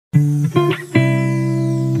Hi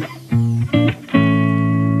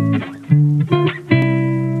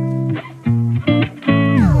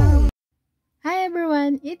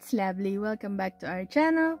everyone, it's Lovely. Welcome back to our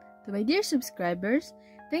channel. To my dear subscribers,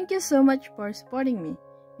 thank you so much for supporting me.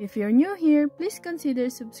 If you're new here, please consider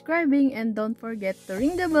subscribing and don't forget to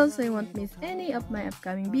ring the bell so you won't miss any of my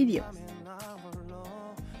upcoming videos.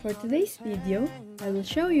 For today's video, I will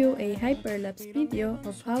show you a hyperlapse video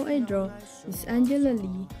of how I draw Miss Angela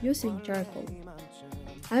Lee using charcoal.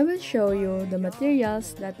 I will show you the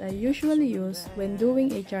materials that I usually use when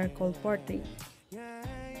doing a charcoal portrait.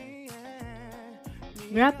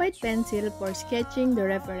 Graphite pencil for sketching the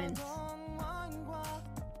reference.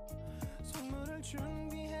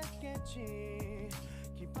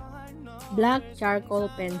 Black charcoal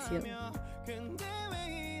pencil.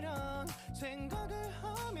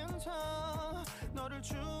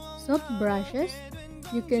 Soft brushes.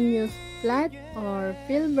 You can use flat or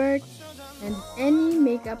filbert and any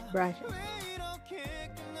makeup brushes.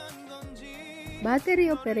 Battery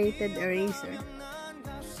operated eraser.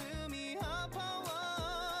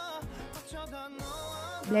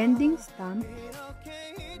 Blending stamp.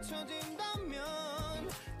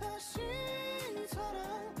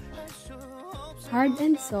 Hard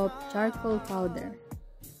and soft charcoal powder.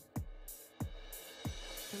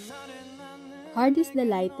 Hard is the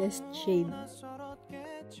lightest shade.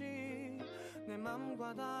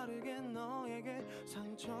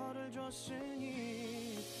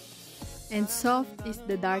 And soft is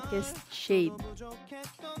the darkest shade.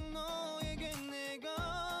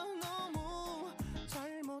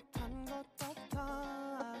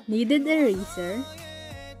 Kneaded eraser.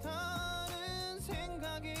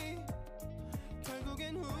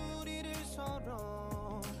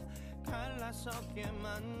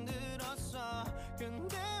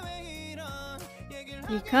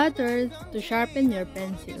 A cutter to sharpen your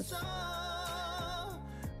pencils.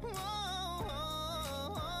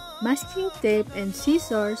 Masking tape and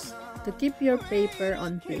scissors to keep your paper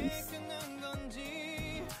on place.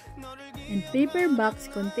 And paper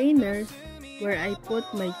box containers where I put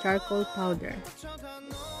my charcoal powder.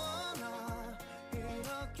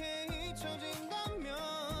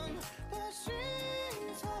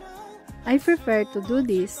 I prefer to do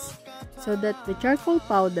this so that the charcoal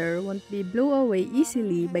powder won't be blown away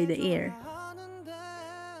easily by the air.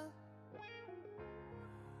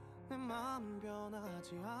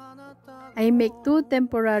 I make 2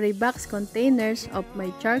 temporary box containers of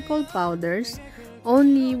my charcoal powders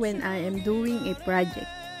only when I am doing a project.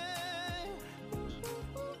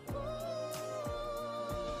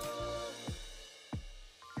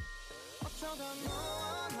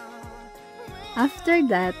 After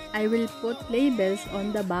that, I will put labels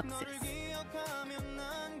on the boxes.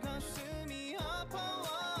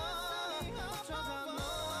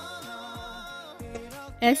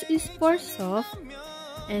 S is for soft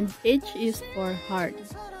and H is for hard.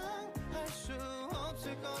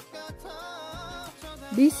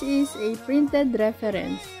 This is a printed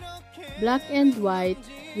reference, black and white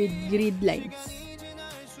with grid lines.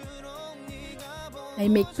 I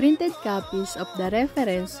make printed copies of the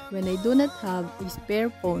reference when I do not have a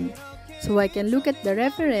spare phone, so I can look at the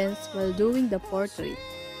reference while doing the portrait.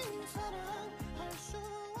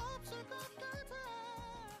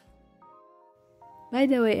 By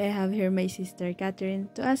the way, I have here my sister Catherine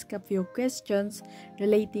to ask a few questions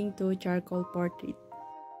relating to charcoal portrait.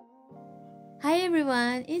 Hi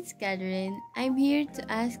everyone, it's Catherine. I'm here to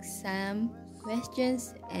ask some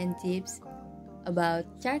questions and tips about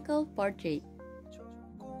charcoal portrait.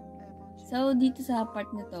 So, dito sa part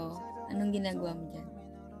na to, anong ginagawa mo dyan?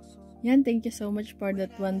 Yan, thank you so much for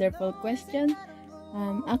that wonderful question.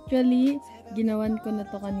 Actually, ginawan ko na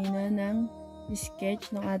to kanina ng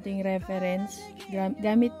sketch ng ating reference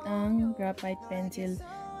gamit ang graphite pencil.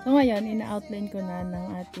 So, ngayon, ina-outline ko na ng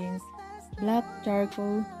ating black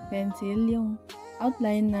charcoal pencil yung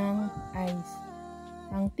outline ng eyes.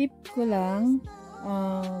 Ang tip ko lang,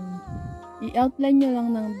 i-outline nyo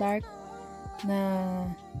lang ng dark na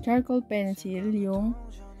charcoal pencil yung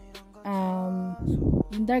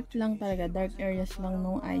dark lang talaga, dark areas lang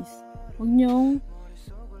ng eyes. Huwag nyong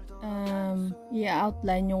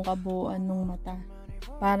i-outline yung kabuuan ng mata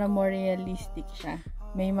para more realistic siya.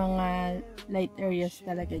 May mga light areas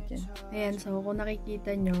talaga dyan. Ayan, so kung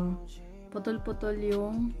nakikita nyo, putol-putol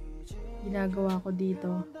yung ginagawa ko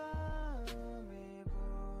dito.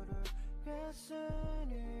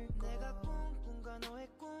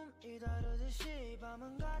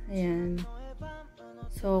 Ayan.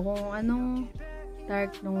 So, kung anong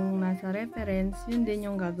dark nung nasa reference, yun din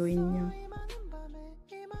yung gagawin nyo.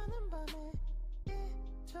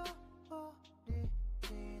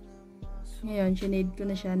 Ngayon, sinade ko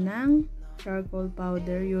na siya ng charcoal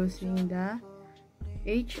powder using the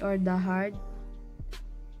H or the hard.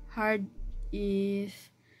 Hard is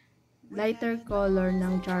lighter color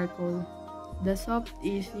ng charcoal. The soft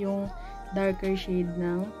is yung darker shade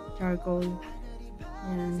ng charcoal.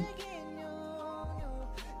 Ayan.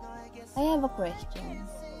 I have a question.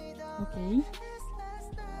 Okay.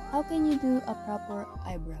 How can you do a proper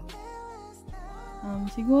eyebrow?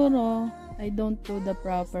 Siguro, I don't do the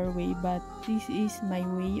proper way, but this is my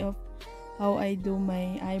way of how I do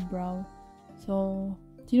my eyebrow. So,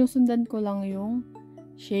 sinusundan ko lang yung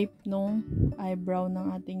shape ng eyebrow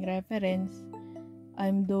ng ating reference.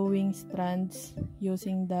 I'm doing strands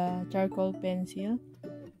using the charcoal pencil.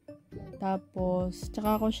 Tapos,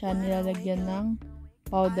 tsaka ko siya nilalagyan ng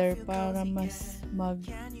powder para mas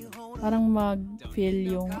parang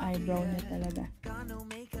mag-fill yung eyebrow niya talaga.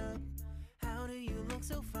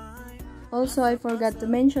 Also, I forgot to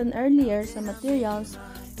mention earlier sa materials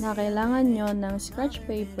na kailangan nyo ng scratch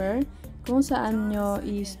paper kung saan nyo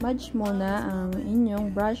i-smudge muna ang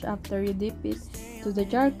inyong brush after you dip it to the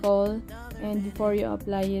charcoal and before you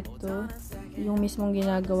apply it to yung mismong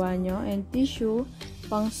ginagawa nyo, and tissue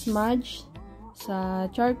pang smudge sa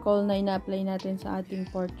charcoal na ina-apply natin sa ating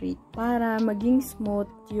portrait para maging smooth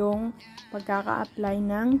yung pagkaka-apply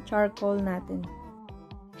ng charcoal natin.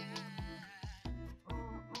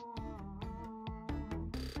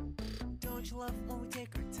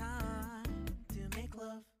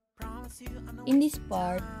 In this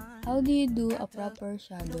part, how do you do a proper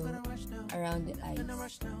shadow around the eyes?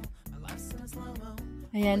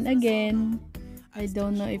 Ayan, again, I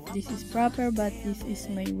don't know if this is proper, but this is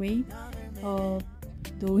my way of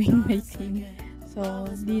doing my thing. So,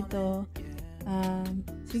 dito,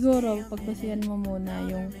 siguro, pagbasihan mo muna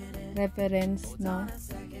yung reference, no?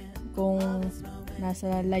 Kung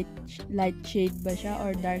nasa light shade ba siya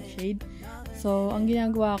or dark shade. So, ang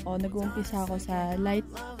ginagawa ko, nag-uumpisa ako sa light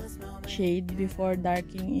shade before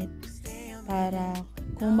darkening it. Para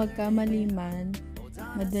kung magkamali man,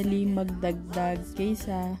 madali magdagdag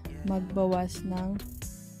kaysa magbawas ng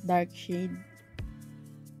dark shade.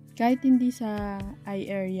 Kahit hindi sa eye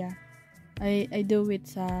area, I do it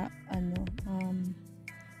sa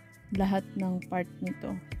lahat ng part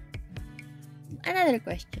nito. Another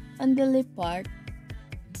question. On the lip part,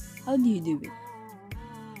 how do you do it?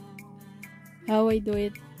 How I do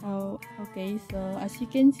it? Okay, so as you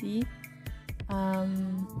can see,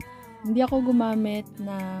 hindi ako gumamit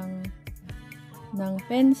ng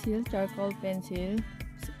pencil, charcoal pencil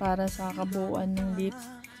para sa kabuuan ng lips.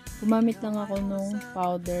 Gumamit lang ako nung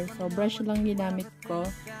powder. So, brush lang ginamit ko.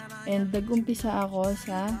 And nag-umpisa ako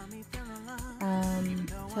sa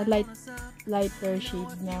lighter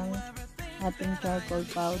shade ng ating charcoal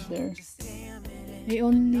powder. I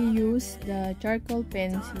only use the charcoal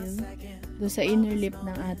pencil do sa inner lip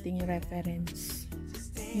ng ating reference.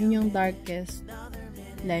 Yun yung darkest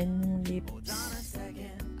line ng lips.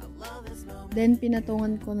 Then,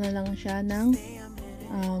 pinatungan ko na lang siya ng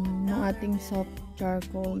ating soft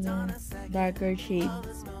charcoal ng darker shade.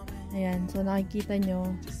 Ayan. So, nakikita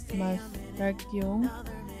nyo, mas dark yung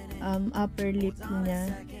upper lip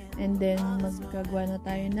niya. And then, magkagawa na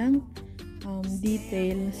tayo ng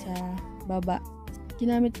detail sa baba.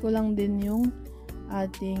 Ginamit ko lang din yung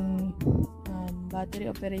ating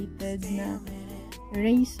battery-operated na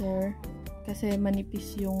eraser kasi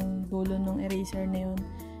manipis yung dulo ng eraser na yun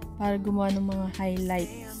para gumawa ng mga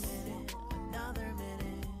highlights.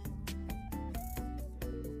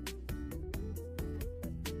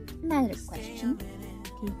 Another question.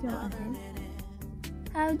 Okay, go ahead.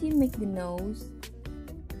 How do you make the nose?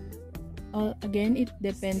 Again, it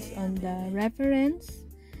depends on the reference,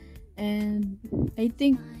 and I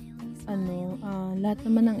think lahat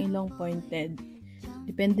naman ng ilong pointed.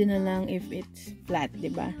 Depende na lang if it's flat,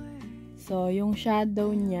 'di ba? So, yung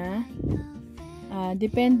shadow niya,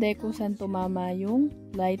 depende kung saan tumama yung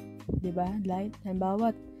light, 'di ba? Light,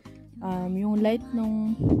 halimbawa, yung light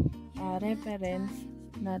ng reference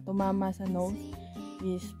na tumama sa nose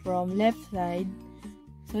is from left side.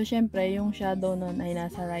 So, syempre, yung shadow nun ay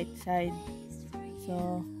nasa right side.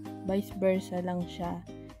 So, vice versa lang siya.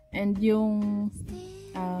 And yung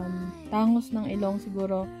tangos ng ilong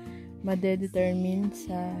siguro madedetermine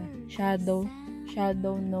sa shadow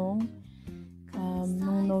nung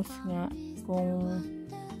nose nga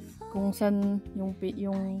kung saan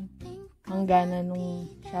yung hanggana nung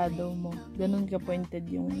shadow mo. Ganun ka pointed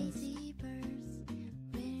yung nose.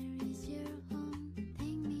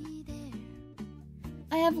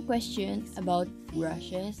 I have a question about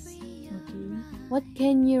brushes. Okay. What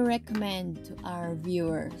can you recommend to our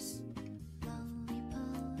viewers?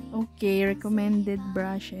 Okay, recommended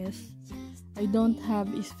brushes. I don't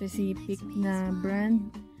have a specific na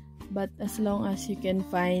brand, but as long as you can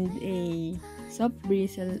find a soft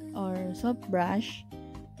bristle or soft brush,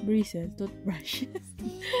 toothbrush,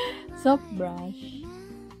 soft brush,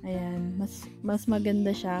 ayan, mas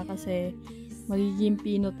maganda siya kasi magiging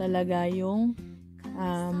pino talaga yung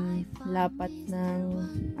lapat ng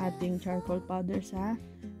ating charcoal powder sa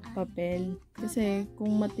papel. Kasi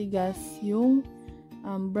kung matigas yung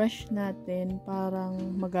brush natin,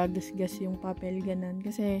 parang magagasgas yung papel, ganan.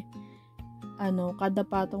 Kasi kada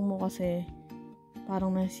patong mo kasi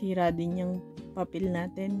parang nasira din yung papel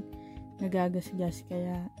natin, nagagasgas.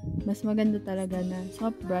 Kaya mas maganda talaga na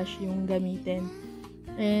soft brush yung gamitin.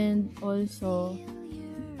 And also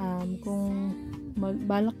kung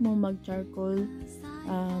balak mo mag-charcoal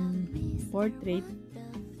portrait,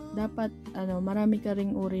 dapat marami ka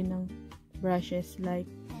ring uri ng brushes like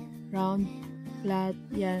round, flat,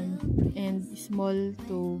 yan, and small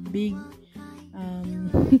to big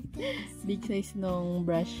big size ng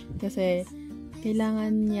brush kasi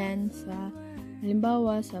kailangan yan sa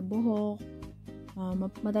halimbawa sa buhok,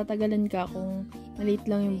 matatagalan ka kung maliit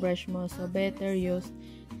lang yung brush mo, so better use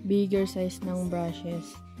bigger size ng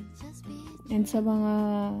brushes. And sa mga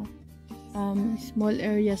small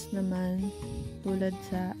areas naman, tulad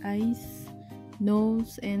sa eyes,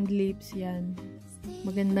 nose, and lips, yan,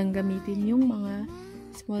 magandang gamitin yung mga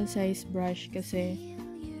small size brush kasi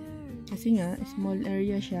nga small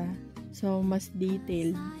area siya, so mas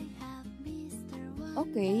detailed.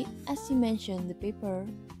 Okay, as you mentioned the paper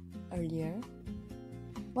earlier,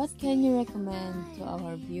 what can you recommend to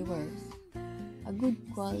our viewers? A good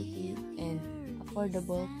quality and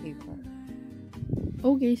affordable paper.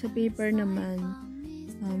 Okay, sa paper naman,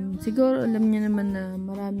 siguro alam niyo naman na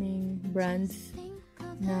maraming brands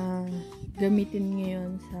na gamitin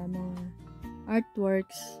ngayon sa mga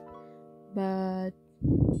artworks, but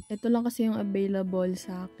ito lang kasi yung available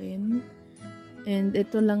sa akin, and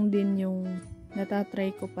ito lang din yung natatry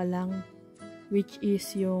ko pa lang, which is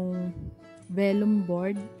yung Vellum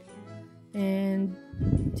board. And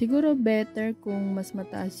siguro better kung mas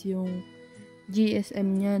mataas yung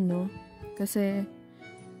GSM niya, no? Kasi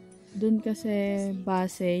dun kasi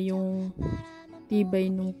base yung tibay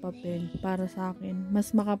nung papel para sa akin.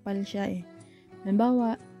 Mas makapal siya eh.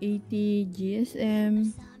 Halimbawa, 80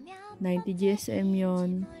 GSM, 90 GSM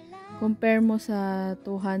yon. Compare mo sa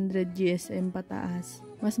 200 GSM pataas.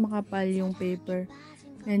 Mas makapal yung paper.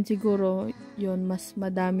 And siguro, yon mas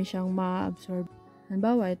madami siyang ma-absorb.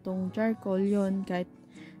 Halimbawa, itong charcoal yon, kahit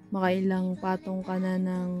makailang patong ka na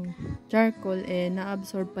ng charcoal,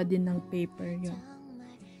 na-absorb pa din ng paper yon.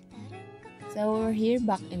 So we're here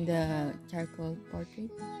back in the charcoal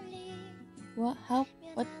portrait. What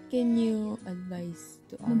can you advise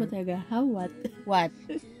to Ano ba talaga? How? What?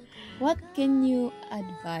 What can you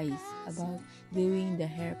advise about doing the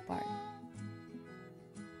hair part?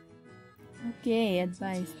 Okay,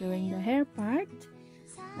 advice doing the hair part.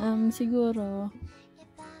 Siguro,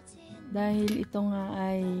 dahil ito nga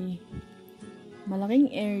ay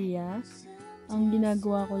malaking area, ang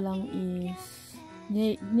ginagawa ko lang is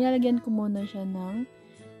nilalagyan ko muna siya ng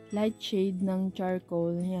light shade ng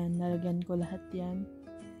charcoal. Yan, nalagyan ko lahat yan.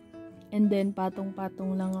 And then,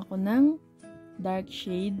 patong-patong lang ako ng dark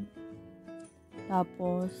shade.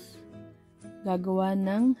 Tapos, gagawa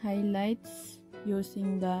ng highlights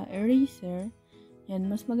using the eraser. Yan,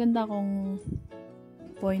 mas maganda kung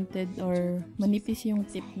pointed or manipis yung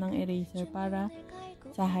tip ng eraser para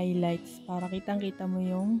sa highlights. Para kitang-kita mo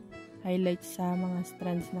yung highlights sa mga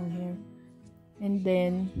strands ng hair. And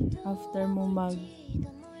then, after mo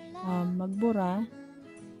magbura,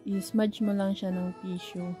 i-smudge mo lang siya ng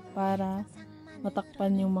tissue para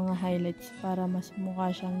matakpan yung mga highlights para mas mukha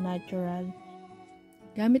siyang natural.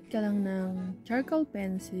 Gamit ka lang ng charcoal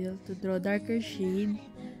pencil to draw darker shade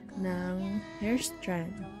ng hair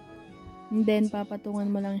strand. And then, papatungan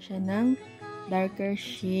mo lang siya ng darker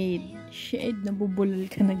shade. Nabubulol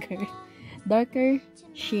ka na, girl. Darker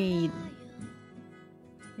shade.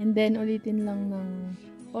 And then, ulitin lang ng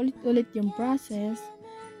ulit yung process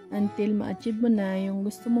until ma-achieve mo na yung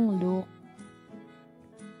gusto mong look.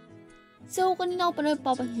 So, kanina ko pa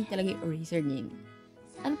napapansin talaga yung eraser niya.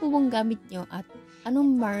 Ano po bang gamit nyo at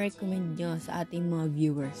anong ma-recommend nyo sa ating mga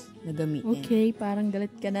viewers na gamitin? Okay, parang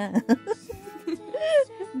galit ka na.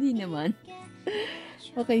 Hindi naman.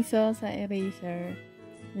 Okay, so sa eraser,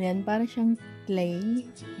 yan, parang siyang clay,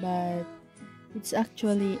 but it's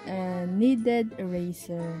actually a kneaded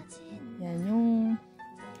eraser. Yan, yung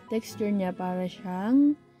texture niya parang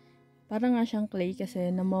nga siyang clay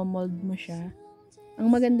kasi namomold mo siya.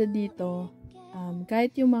 Ang maganda dito,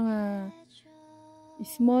 kahit yung mga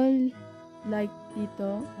small like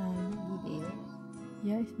dito,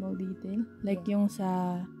 Yeah, small detail. Like yung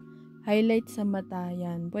sa highlight sa mata,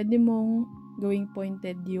 yan. Pwede mong gawing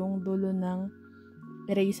pointed yung dulo ng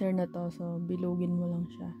eraser na to. So, bilugin mo lang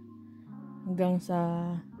siya. Hanggang sa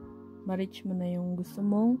ma-reach mo na yung gusto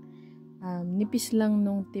mong nipis lang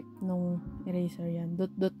nung tip nung eraser yan.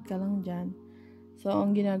 Dot-dot ka lang dyan. So,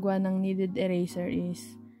 ang ginagawa ng kneaded eraser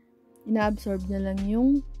is ina-absorb na lang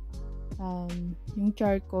yung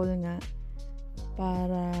charcoal nga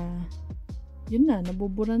para yun na,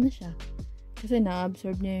 nabubura na siya. Kasi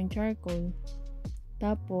na-absorb niya yung charcoal.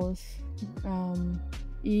 Tapos,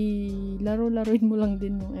 ilaro-laruin mo lang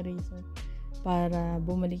din yung eraser para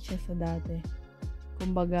bumalik siya sa dati.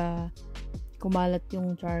 Kumbaga, kumalat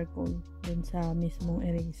yung charcoal dun sa mismong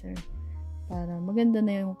eraser. Para maganda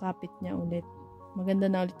na yung kapit niya ulit. Maganda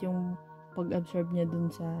na ulit yung pag-absorb niya dun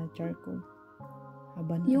sa charcoal.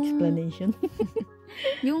 Haba ng explanation.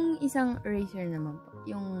 Yung isang eraser naman po,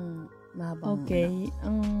 yung mahabang okay,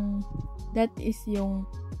 that is yung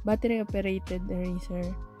battery operated eraser.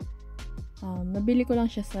 Nabili ko lang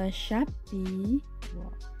siya sa Shopee.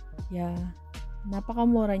 Wow. Yeah.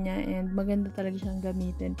 Napakamura niya and maganda talaga siyang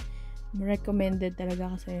gamitin. Recommended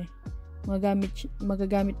talaga kasi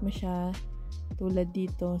magagamit mo siya tulad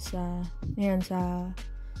dito sa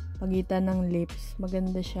pagitan ng lips.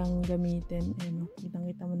 Maganda siyang gamitin.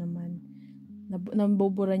 Kitang-kita mo naman.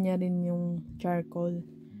 Nabubura niya rin yung charcoal.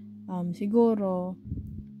 Siguro,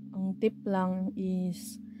 ang tip lang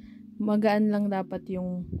is magaan lang dapat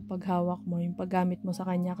yung paghawak mo, yung paggamit mo sa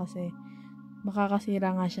kanya kasi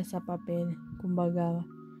makakasira nga siya sa papel. Kumbaga,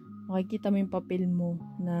 makikita mo yung papel mo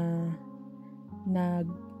na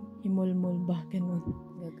nag-himulmul ba, ganun.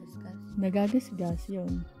 Nagagasgas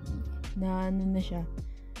yun. Na ano na siya,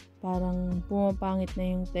 parang pumapangit na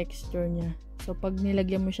yung texture niya. So, pag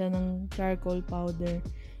nilagyan mo siya ng charcoal powder,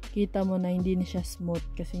 kita mo na hindi na siya smooth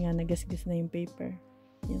kasi nga nagasgas na yung paper.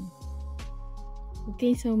 Yan.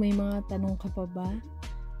 Okay, so may mga tanong ka pa ba?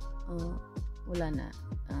 Wala na.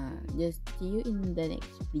 Just see you in the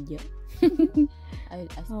next video. I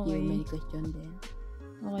will ask you many questions then.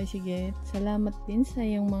 Okay, sige. Salamat din sa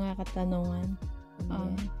iyong mga katanungan.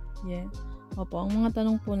 Yeah. Opo, ang mga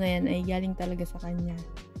tanong po na yan ay galing talaga sa kanya.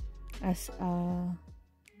 As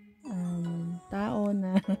tao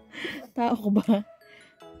ko ba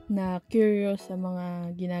na curious sa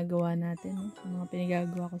mga ginagawa natin, no? Sa mga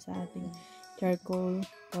pinagagawa ko sa ating charcoal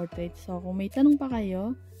portrait. So, kung may tanong pa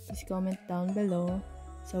kayo, please comment down below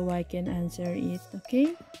so I can answer it.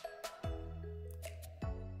 Okay?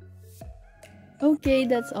 Okay,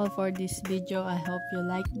 that's all for this video. I hope you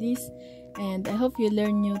like this and I hope you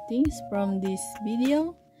learn new things from this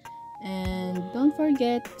video. And don't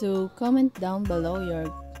forget to comment down below your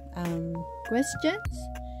questions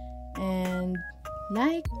and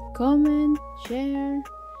like, comment, share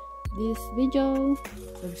this video,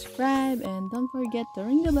 subscribe, and don't forget to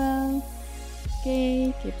ring the bell.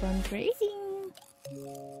 Okay, keep on creating.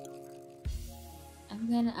 I'm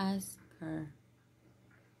gonna ask her,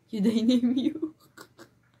 should I name you?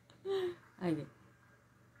 Okay.